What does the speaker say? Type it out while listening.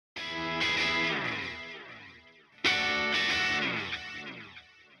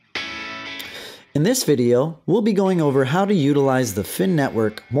In this video, we'll be going over how to utilize the Fin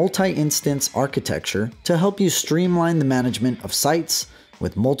Network multi-instance architecture to help you streamline the management of sites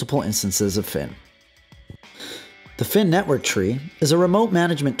with multiple instances of Fin. The Fin Network Tree is a remote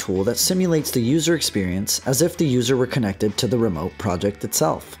management tool that simulates the user experience as if the user were connected to the remote project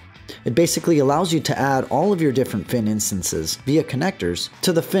itself. It basically allows you to add all of your different Fin instances via connectors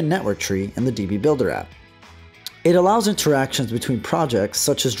to the Fin Network Tree in the DB Builder app. It allows interactions between projects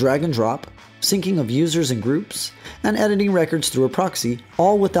such as drag and drop, syncing of users and groups, and editing records through a proxy,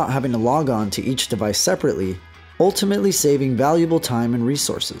 all without having to log on to each device separately, ultimately saving valuable time and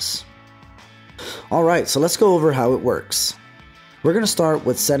resources. Alright, so let's go over how it works. We're going to start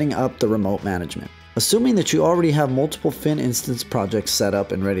with setting up the remote management. Assuming that you already have multiple Fin instance projects set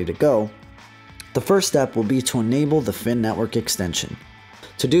up and ready to go, the first step will be to enable the Fin Network extension.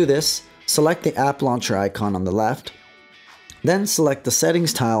 To do this, select the app launcher icon on the left, then select the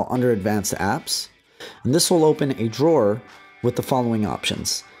settings tile under Advanced Apps, and this will open a drawer with the following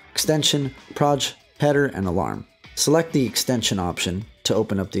options: Extension, Proj, Header, and Alarm. Select the Extension option to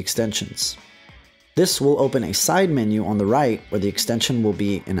open up the extensions. This will open a side menu on the right where the extension will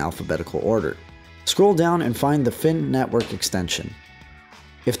be in alphabetical order. Scroll down and find the Fin Network extension.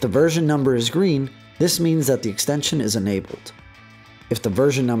 If the version number is green, this means that the extension is enabled. If the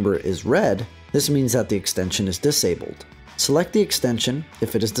version number is red, this means that the extension is disabled. Select the extension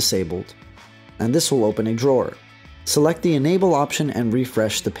if it is disabled, and this will open a drawer. Select the Enable option and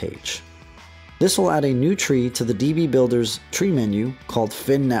refresh the page. This will add a new tree to the DB Builder's tree menu called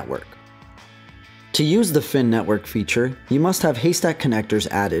Fin Network. To use the Fin Network feature, you must have haystack connectors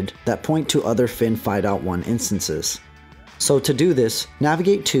added that point to other Fin 5.1 instances. So to do this,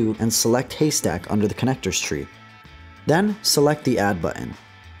 navigate to and select Haystack under the Connectors tree. Then select the Add button.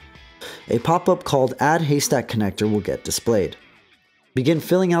 A pop-up called Add Haystack Connector will get displayed. Begin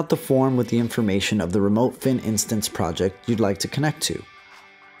filling out the form with the information of the remote Fin instance project you'd like to connect to.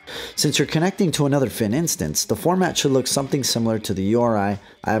 Since you're connecting to another Fin instance, the format should look something similar to the URI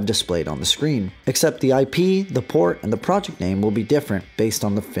I have displayed on the screen, except the IP, the port, and the project name will be different based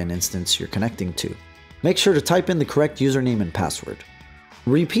on the Fin instance you're connecting to. Make sure to type in the correct username and password.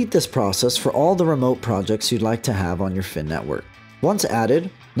 Repeat this process for all the remote projects you'd like to have on your Fin network. Once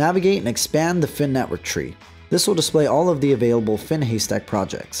added, navigate and expand the Fin Network tree. This will display all of the available Fin Haystack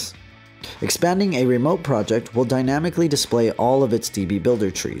projects. Expanding a remote project will dynamically display all of its DB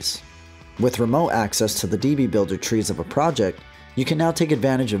Builder trees. With remote access to the DB Builder trees of a project, you can now take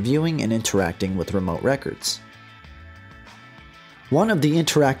advantage of viewing and interacting with remote records. One of the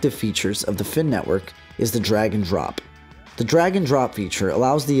interactive features of the Fin Network is the drag and drop. The drag and drop feature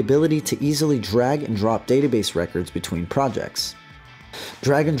allows the ability to easily drag and drop database records between projects.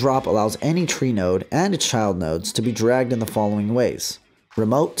 Drag and drop allows any tree node and its child nodes to be dragged in the following ways: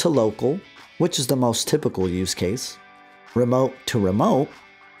 remote to local, which is the most typical use case, remote to remote,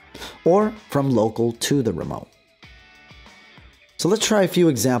 or from local to the remote. So let's try a few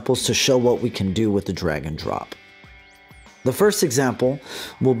examples to show what we can do with the drag and drop. The first example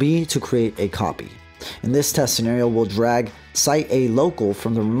will be to create a copy. In this test scenario, we'll drag Site A local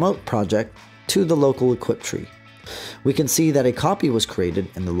from the remote project to the local equip tree. We can see that a copy was created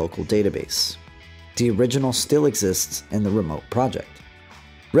in the local database. The original still exists in the remote project.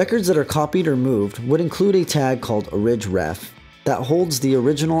 Records that are copied or moved would include a tag called origref that holds the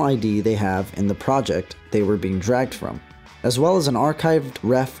original ID they have in the project they were being dragged from, as well as an archived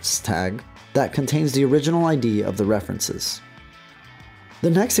refs tag that contains the original ID of the references. The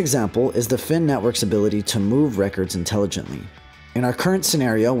next example is the Fin Network's ability to move records intelligently. In our current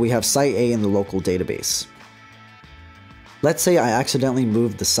scenario, we have Site A in the local database. Let's say I accidentally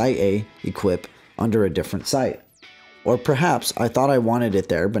moved the Site A equip under a different site. Or perhaps I thought I wanted it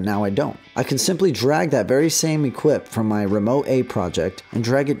there, but now I don't. I can simply drag that very same equip from my remote A project and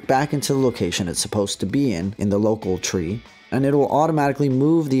drag it back into the location it's supposed to be in the local tree, and it will automatically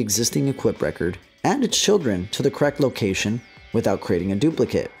move the existing equip record and its children to the correct location without creating a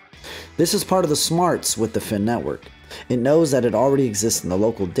duplicate. This is part of the smarts with the Fin Network. It knows that it already exists in the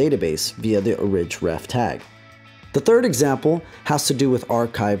local database via the origref tag. The third example has to do with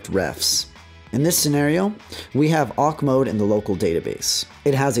archived refs. In this scenario, we have awk mode in the local database.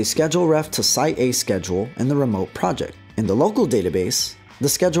 It has a schedule ref to Site A schedule in the remote project. In the local database, the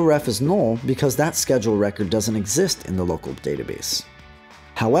schedule ref is null because that schedule record doesn't exist in the local database.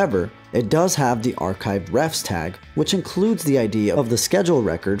 However, it does have the archived refs tag, which includes the ID of the schedule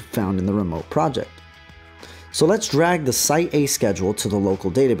record found in the remote project. So let's drag the Site A schedule to the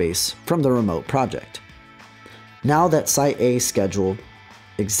local database from the remote project. Now that Site A schedule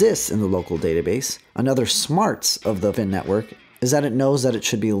exists in the local database, another smarts of the Fin Network is that it knows that it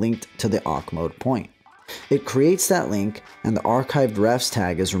should be linked to the awk mode point. It creates that link, and the archived refs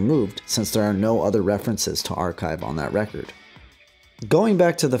tag is removed since there are no other references to archive on that record. Going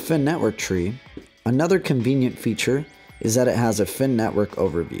back to the Fin network tree, another convenient feature is that it has a Fin network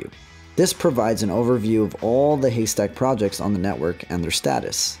overview. This provides an overview of all the Haystack projects on the network and their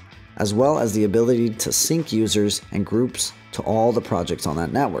status, as well as the ability to sync users and groups to all the projects on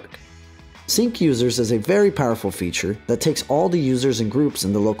that network. Sync users is a very powerful feature that takes all the users and groups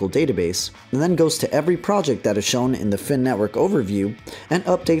in the local database and then goes to every project that is shown in the Fin network overview and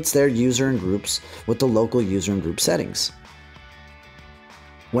updates their user and groups with the local user and group settings.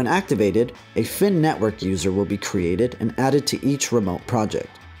 When activated, a Fin network user will be created and added to each remote project.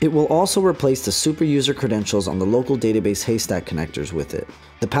 It will also replace the super user credentials on the local database Haystack connectors with it.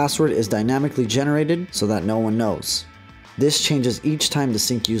 The password is dynamically generated so that no one knows. This changes each time the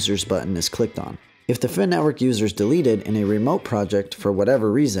Sync Users button is clicked on. If the Fin network user is deleted in a remote project for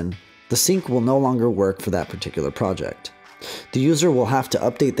whatever reason, the sync will no longer work for that particular project. The user will have to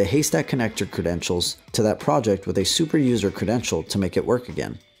update the Haystack connector credentials to that project with a super user credential to make it work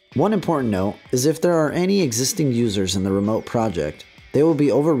again. One important note is if there are any existing users in the remote project, they will be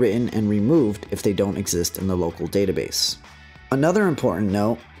overwritten and removed if they don't exist in the local database. Another important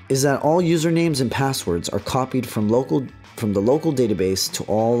note is that all usernames and passwords are copied from the local database to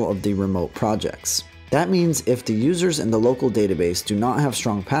all of the remote projects. That means if the users in the local database do not have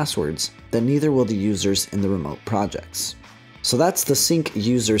strong passwords, then neither will the users in the remote projects. So that's the Sync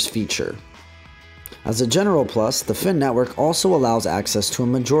Users feature. As a general plus, the Fin network also allows access to a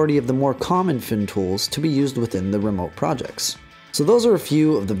majority of the more common Fin tools to be used within the remote projects. So those are a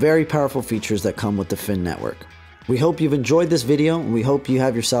few of the very powerful features that come with the Fin network. We hope you've enjoyed this video, and we hope you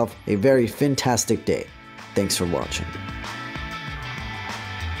have yourself a very fantastic day. Thanks for watching.